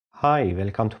Hi,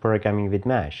 welcome to Programming with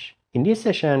Mesh. In this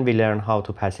session, we learn how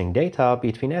to passing data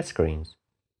between screens.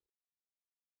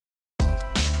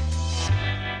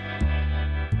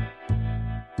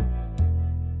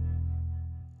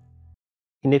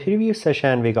 In the previous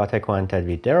session, we got acquainted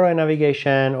with arrow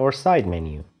navigation or side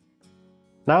menu.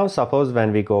 Now suppose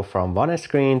when we go from one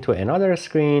screen to another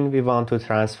screen, we want to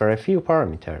transfer a few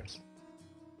parameters.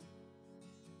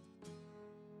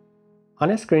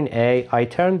 On screen A, I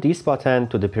turn this button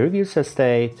to the previous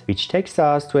state, which takes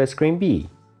us to screen B.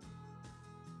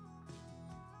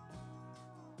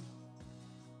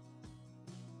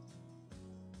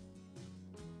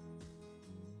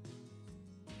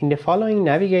 In the following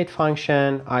navigate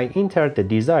function, I enter the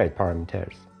desired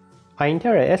parameters. I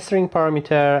enter a string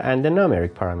parameter and a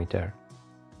numeric parameter.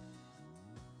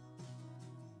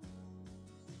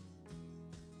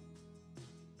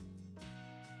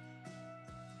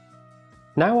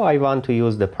 Now I want to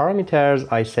use the parameters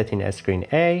I set in screen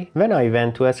A when I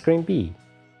went to screen B.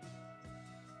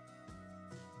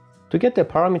 To get the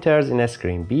parameters in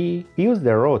screen B, we use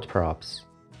the route props.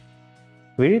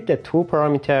 We read the two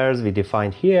parameters we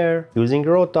defined here using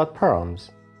route.params.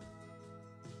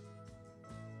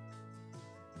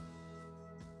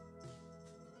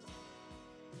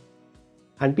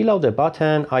 And below the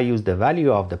button, I use the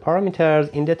value of the parameters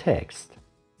in the text.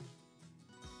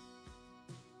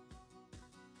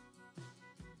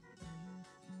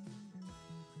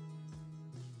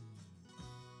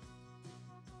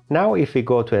 Now if we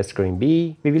go to screen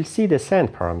B, we will see the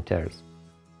send parameters.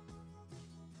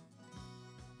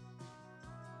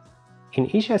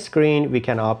 In each screen, we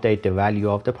can update the value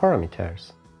of the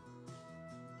parameters.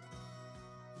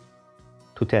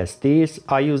 To test this,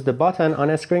 I use the button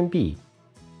on screen B.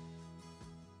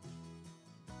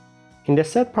 In the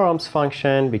setParams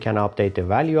function, we can update the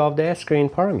value of the screen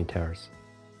parameters.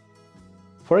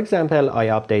 For example, I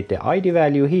update the ID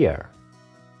value here.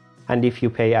 And if you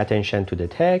pay attention to the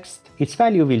text, its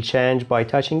value will change by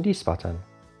touching this button.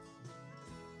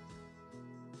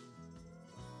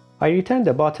 I return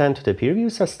the button to the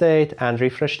previous state and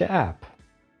refresh the app.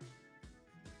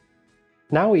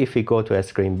 Now if we go to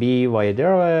screen B via the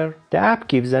error, the app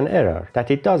gives an error that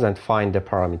it doesn't find the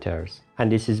parameters. And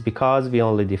this is because we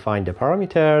only define the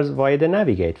parameters via the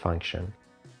navigate function.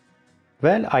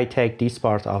 Well, I take this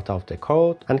part out of the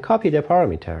code and copy the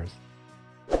parameters.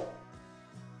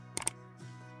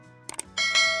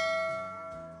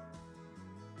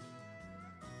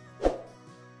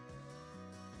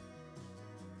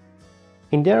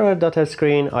 In the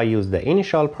error.screen, I use the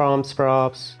initial params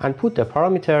props and put the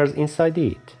parameters inside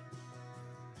it.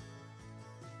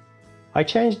 I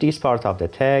change this part of the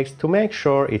text to make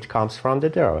sure it comes from the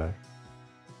drawer.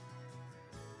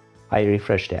 I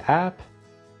refresh the app.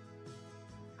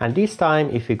 And this time,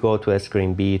 if we go to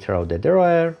screen B through the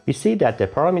drawer, we see that the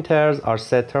parameters are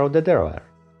set through the drawer.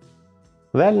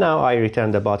 Well, now I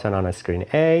return the button on screen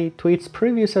A to its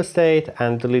previous state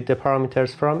and delete the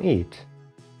parameters from it.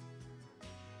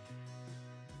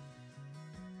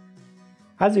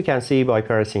 As you can see by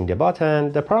pressing the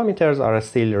button, the parameters are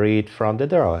still read from the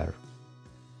drawer.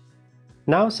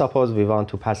 Now suppose we want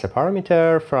to pass a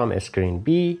parameter from screen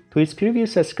B to its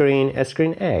previous screen,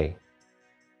 screen A.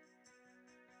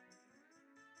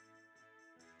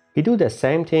 We do the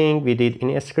same thing we did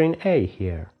in screen A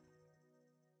here.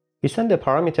 We send a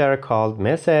parameter called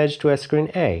message to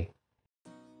screen A.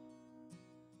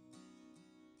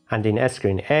 And in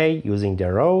screen A, using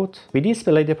the route, we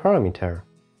display the parameter.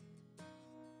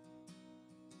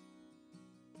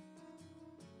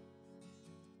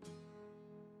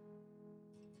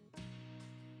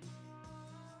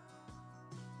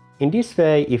 In this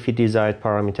way, if the desired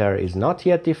parameter is not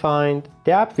yet defined,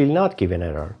 the app will not give an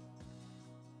error.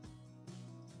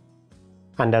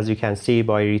 And as you can see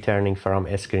by returning from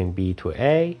screen B to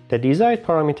A, the desired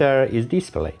parameter is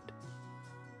displayed.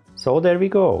 So there we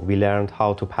go, we learned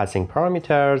how to passing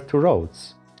parameters to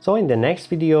routes. So in the next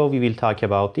video, we will talk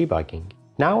about debugging.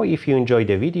 Now if you enjoyed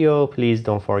the video, please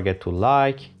don't forget to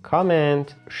like,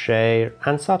 comment, share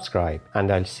and subscribe.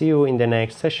 And I'll see you in the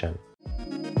next session.